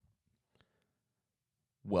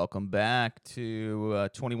Welcome back to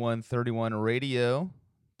 2131 Radio.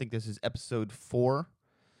 I think this is episode 4.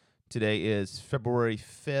 Today is February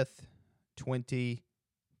 5th,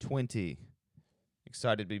 2020.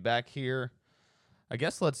 Excited to be back here. I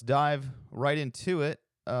guess let's dive right into it.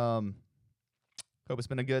 Hope it's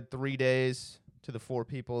been a good 3 days to the 4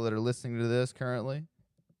 people that are listening to this currently.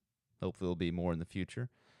 Hopefully there'll be more in the future.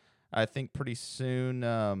 I think pretty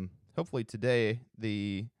soon, hopefully today,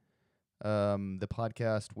 the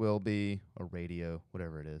podcast will be, or radio,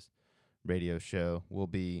 whatever it is, radio show will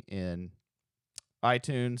be in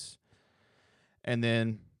iTunes, and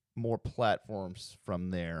then more platforms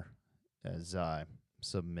from there as I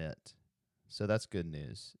submit. So that's good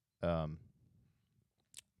news.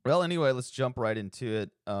 Well, anyway, let's jump right into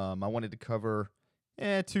it. I wanted to cover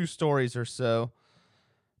 2 stories or so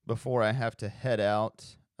before I have to head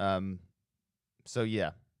out. So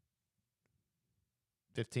yeah.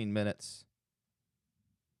 15 minutes,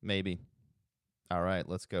 maybe. All right,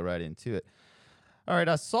 let's go right into it. All right,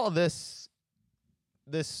 I saw this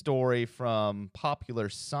story from Popular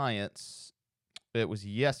Science. It was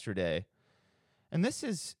yesterday, and this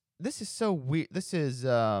is so weird. This is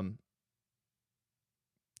the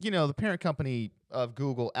parent company of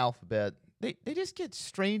Google, Alphabet. They just get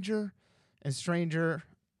stranger and stranger,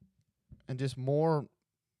 and just more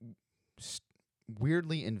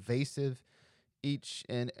weirdly invasive each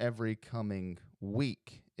and every coming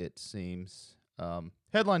week, it seems.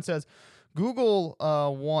 Headline says, Google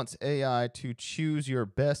wants AI to choose your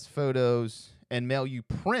best photos and mail you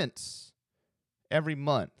prints every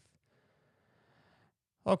month.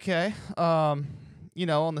 Okay. On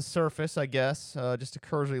the surface, I guess, just to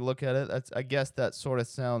cursory look at it, I guess that sort of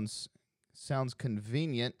sounds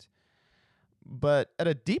convenient. But at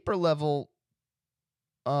a deeper level,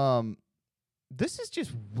 this is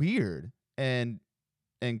just weird and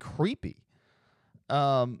creepy.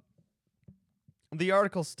 The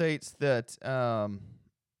article states that for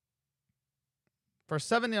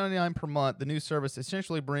 $7.99 per month, the new service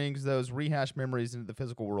essentially brings those rehashed memories into the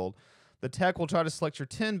physical world. The tech will try to select your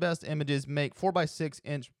 10 best images, make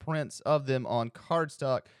 4x6-inch prints of them on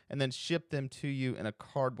cardstock, and then ship them to you in a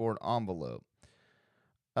cardboard envelope.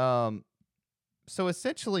 So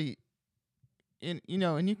essentially, and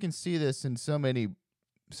you can see this in so many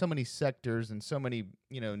sectors and so many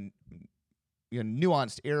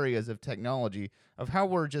nuanced areas of technology, of how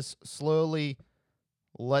we're just slowly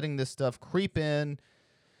letting this stuff creep in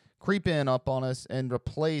up on us and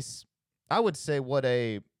replace, I would say, what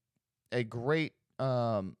a great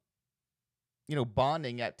bonding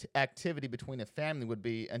activity between a family would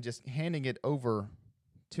be, and just handing it over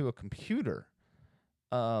to a computer.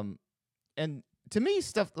 And to me,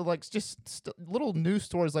 stuff like little news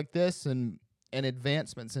stories like this and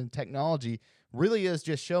advancements in technology really is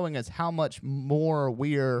just showing us how much more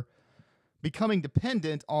we're becoming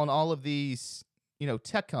dependent on all of these,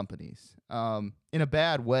 tech companies, in a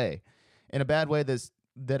bad way,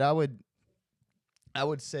 that I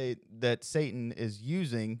would say that Satan is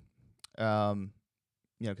using,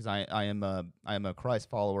 because I am a Christ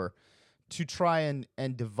follower, to try and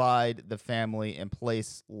divide the family and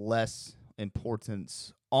place less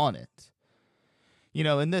importance on it.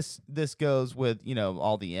 And this goes with,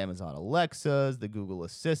 all the Amazon Alexas, the Google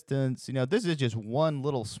Assistants. This is just one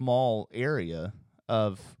little small area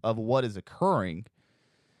of what is occurring.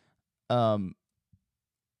 But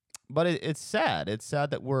it's sad. It's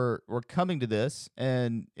sad that we're coming to this,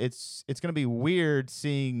 and it's going to be weird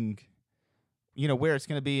seeing, where it's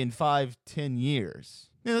going to be in 5-10 years.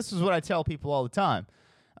 This is what I tell people all the time.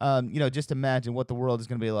 Just imagine what the world is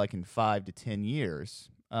going to be like in 5 to 10 years.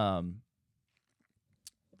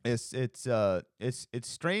 It's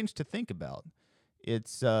strange to think about.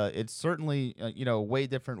 It's certainly a way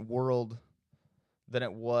different world than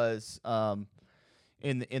it was in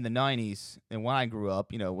the 90s, and when I grew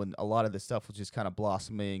up, when a lot of this stuff was just kind of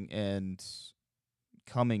blossoming and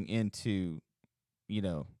coming into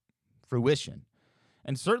fruition.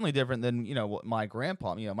 And certainly different than what my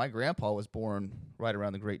grandpa. My grandpa was born right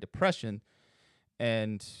around the Great Depression,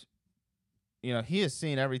 and he has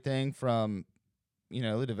seen everything from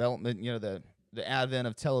the development, the advent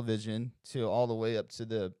of television, to all the way up to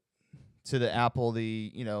the Apple,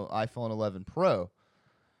 the iPhone 11 Pro.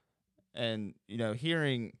 And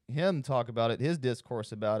hearing him talk about it, his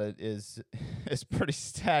discourse about it is pretty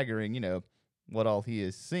staggering. What all he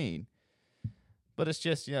has seen. But it's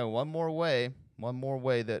just one more way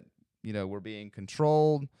that we're being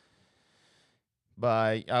controlled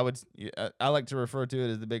by, I like to refer to it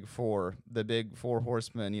as the big four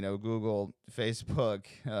horsemen, Google, Facebook,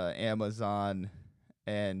 Amazon,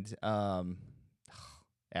 and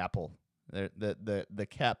Apple. The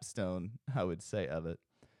capstone, I would say, of it.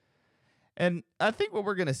 And I think what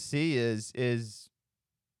we're gonna see is this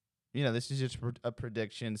is just a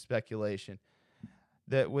prediction, speculation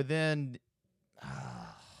that within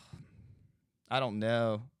I don't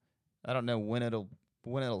know, when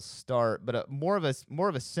it'll start, but more of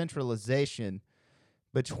a centralization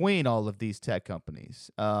between all of these tech companies,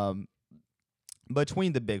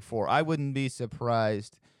 between the big four. I wouldn't be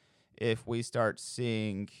surprised if we start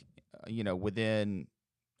seeing, within,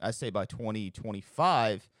 I say by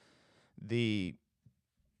 2025, the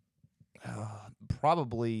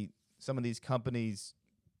probably some of these companies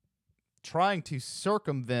trying to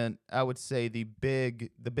circumvent, I would say, the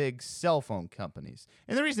big cell phone companies.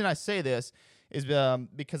 And the reason I say this is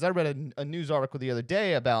because I read a news article the other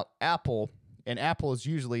day about Apple, and Apple is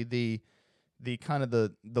usually the kind of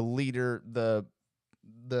the leader, the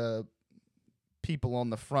people on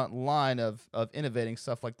the front line of innovating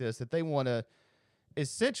stuff like this, that they want to,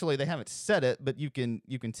 essentially, they haven't said it, but you can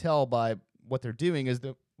tell by what they're doing is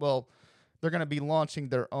that, well, they're going to be launching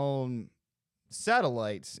their own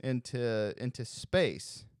satellites into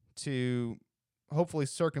space to hopefully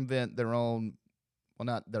circumvent their own, well,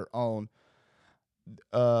 not their own,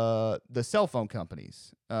 the cell phone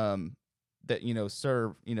companies that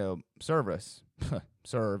serve us,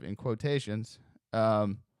 serve in quotations,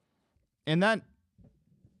 and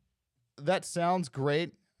that sounds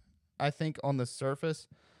great, I think, on the surface,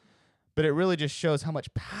 but it really just shows how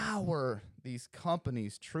much power these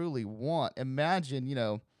companies truly want.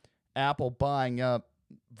 Imagine, Apple buying up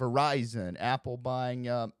Verizon, Apple buying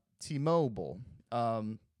up T-Mobile.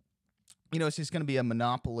 It's just going to be a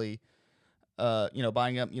monopoly.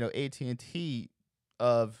 Buying up, AT&T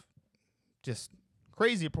of just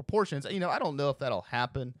crazy proportions. I don't know if that'll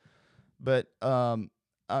happen, but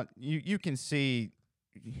you can see,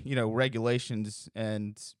 regulations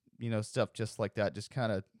and stuff just like that, just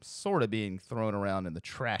kind of sort of being thrown around in the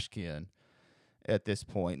trash can at this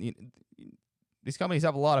point. These companies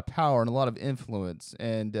have a lot of power and a lot of influence,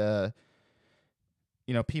 and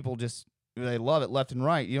people just, they love it left and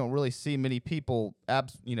right. You don't really see many people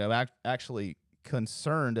actually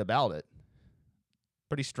concerned about it.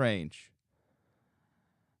 Pretty strange.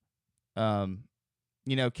 Can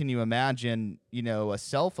you imagine, a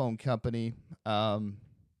cell phone company,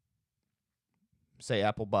 say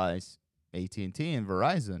Apple buys AT&T and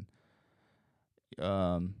Verizon,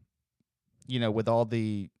 with all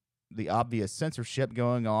the obvious censorship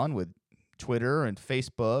going on with Twitter and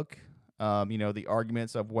Facebook, the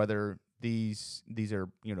arguments of whether these are,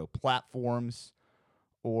 platforms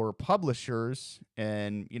or publishers,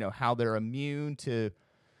 and, how they're immune to,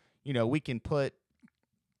 we can put,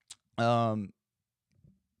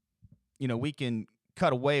 we can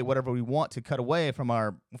cut away whatever we want to cut away from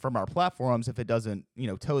our platforms if it doesn't,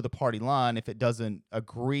 toe the party line, if it doesn't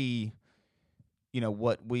agree,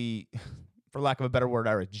 what we, for lack of a better word,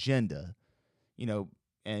 our agenda,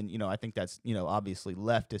 and, I think that's, obviously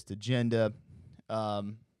leftist agenda,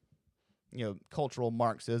 cultural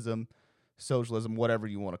Marxism, socialism, whatever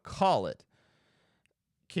you want to call it.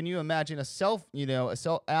 Can you imagine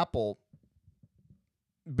Apple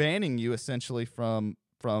banning you essentially from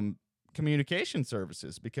communication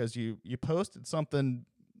services because you posted something,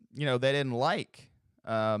 they didn't like,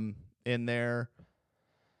 on their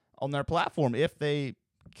platform, if they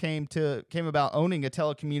came about owning a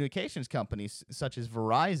telecommunications company such as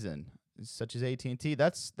Verizon, such as AT&T?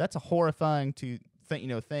 That's a horrifying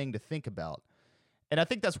thing to think about. And I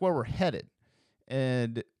think that's where we're headed.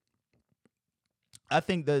 And I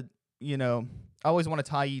think that, I always want to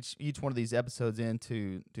tie each one of these episodes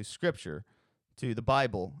into scripture, to the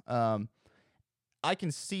Bible. I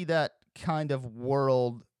can see that kind of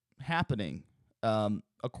world happening,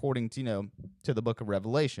 according to, to the book of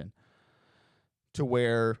Revelation, to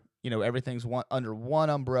where, everything's under one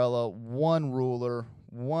umbrella, one ruler,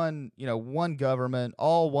 one government,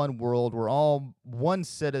 all one world. We're all one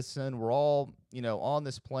citizen. We're all, on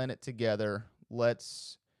this planet together.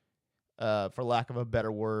 Let's, for lack of a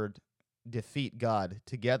better word, defeat God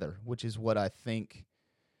together, which is what I think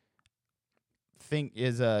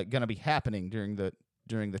is going to be happening during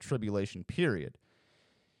the tribulation period.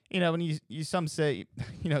 When you some say,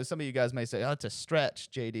 some of you guys may say, oh, it's a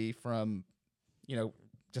stretch, JD, from,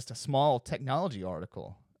 just a small technology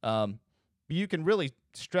article. You can really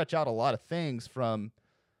stretch out a lot of things from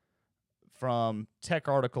tech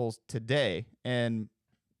articles today. And,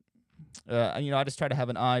 I just try to have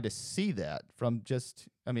an eye to see that from just,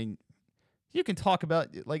 you can talk about,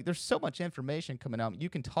 like, there's so much information coming out. You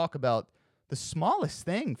can talk about the smallest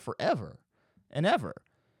thing forever and ever.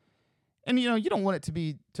 And, you don't want it to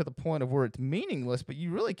be to the point of where it's meaningless, but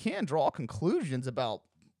you really can draw conclusions about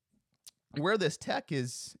where this tech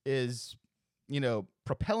is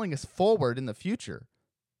propelling us forward in the future.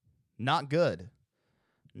 Not good.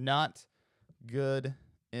 Not good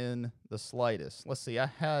in the slightest. Let's see. I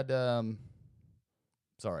had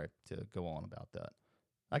sorry to go on about that.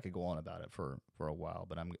 I could go on about it for a while,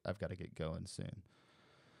 but I've got to get going soon.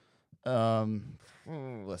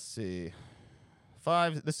 Let's see.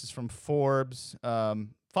 5. This is from Forbes. 5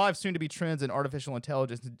 soon-to-be trends in artificial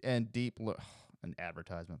intelligence and an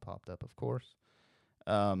advertisement popped up, of course.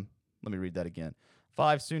 Let me read that again.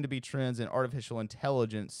 5 soon-to-be trends in artificial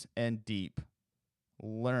intelligence and deep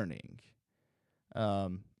learning.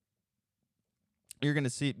 You're going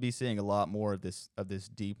to be seeing a lot more of this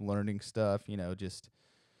deep learning stuff. The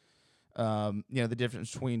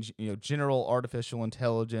difference between general artificial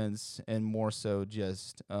intelligence and more so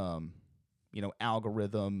just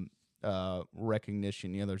algorithm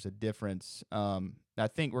recognition. There's a difference. I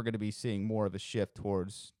think we're going to be seeing more of a shift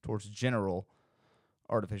towards general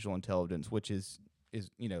artificial intelligence, which is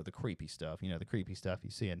the creepy stuff. The creepy stuff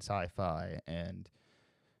you see in sci-fi and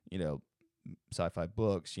sci-fi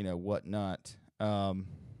books, whatnot.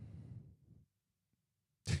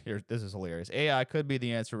 This is hilarious. AI could be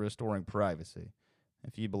the answer to restoring privacy.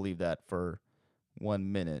 If you believe that for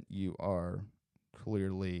 1 minute, you are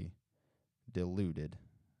clearly deluded.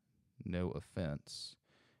 No offense.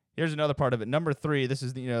 Here's another part of it. Number 3. This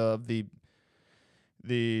is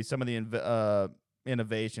some of the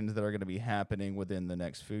innovations that are going to be happening within the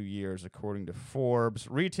next few years, according to Forbes.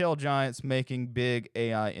 Retail giants making big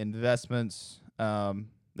AI investments.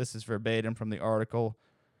 This is verbatim from the article.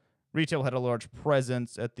 Retail had a large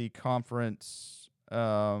presence at the conference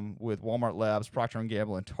with Walmart Labs, Procter &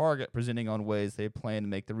 Gamble, and Target presenting on ways they plan to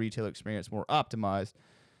make the retail experience more optimized.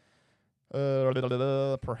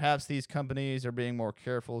 Perhaps these companies are being more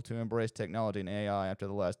careful to embrace technology and AI after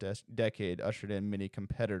the last decade ushered in many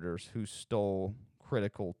competitors who stole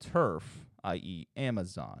critical turf, i.e.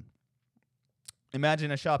 Amazon.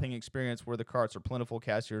 Imagine a shopping experience where the carts are plentiful,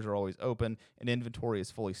 cashiers are always open, and inventory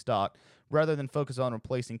is fully stocked. Rather than focus on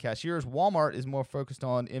replacing cashiers, Walmart is more focused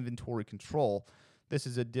on inventory control. This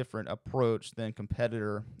is a different approach than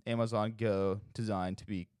competitor Amazon Go, designed to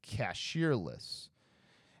be cashierless.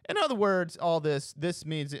 In other words, all this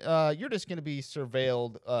means you're just going to be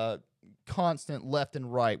surveilled constant left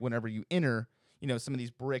and right whenever you enter, some of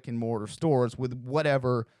these brick and mortar stores with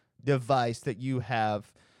whatever device that you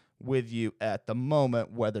have with you at the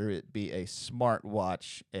moment, whether it be a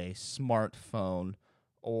smartwatch, a smartphone,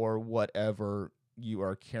 or whatever you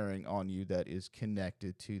are carrying on you that is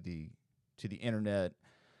connected to the internet,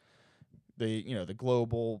 the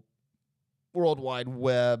global World Wide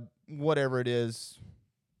Web, whatever it is.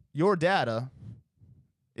 Your data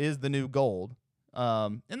is the new gold.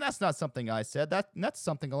 And that's not something I said. That's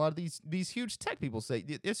something a lot of these huge tech people say.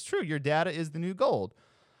 It's true. Your data is the new gold.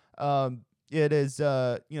 It is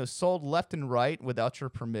sold left and right without your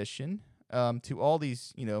permission to all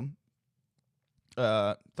these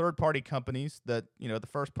third-party companies that the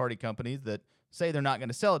first-party companies that say they're not going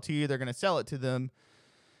to sell it to you. They're going to sell it to them.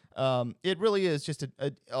 It really is just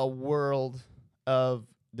a world of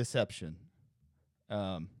deception.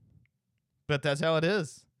 But that's how it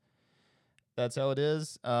is. That's how it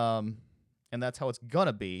is. And that's how it's going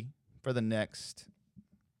to be for the next,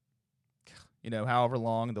 however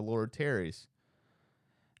long the Lord tarries.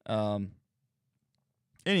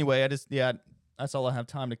 Anyway, that's all I have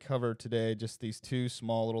time to cover today. Just these 2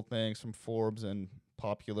 small little things from Forbes and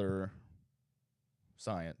Popular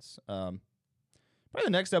Science. Probably the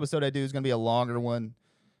next episode I do is going to be a longer one,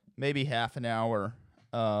 maybe half an hour.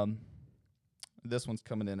 This one's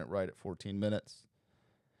coming in at 14 minutes.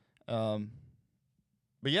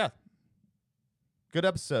 But yeah, good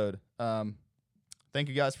episode. Thank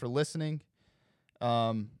you guys for listening.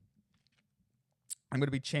 I'm going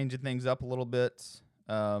to be changing things up a little bit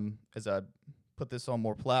as I put this on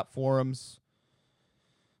more platforms,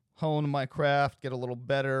 hone my craft, get a little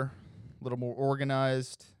better, a little more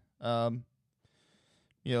organized.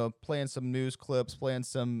 Playing some news clips, playing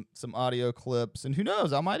some audio clips, and who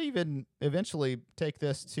knows, I might even eventually take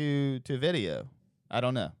this to video. I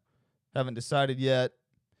don't know. Haven't decided yet.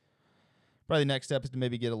 Probably next step is to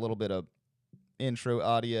maybe get a little bit of intro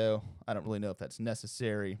audio. I don't really know if that's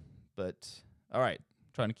necessary, but all right.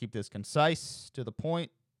 Trying to keep this concise, to the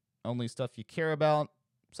point, only stuff you care about,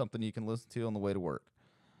 something you can listen to on the way to work.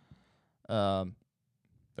 Hope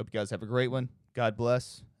you guys have a great one. God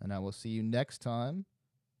bless, and I will see you next time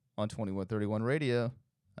on 2131 Radio.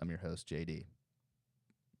 I'm your host, JD.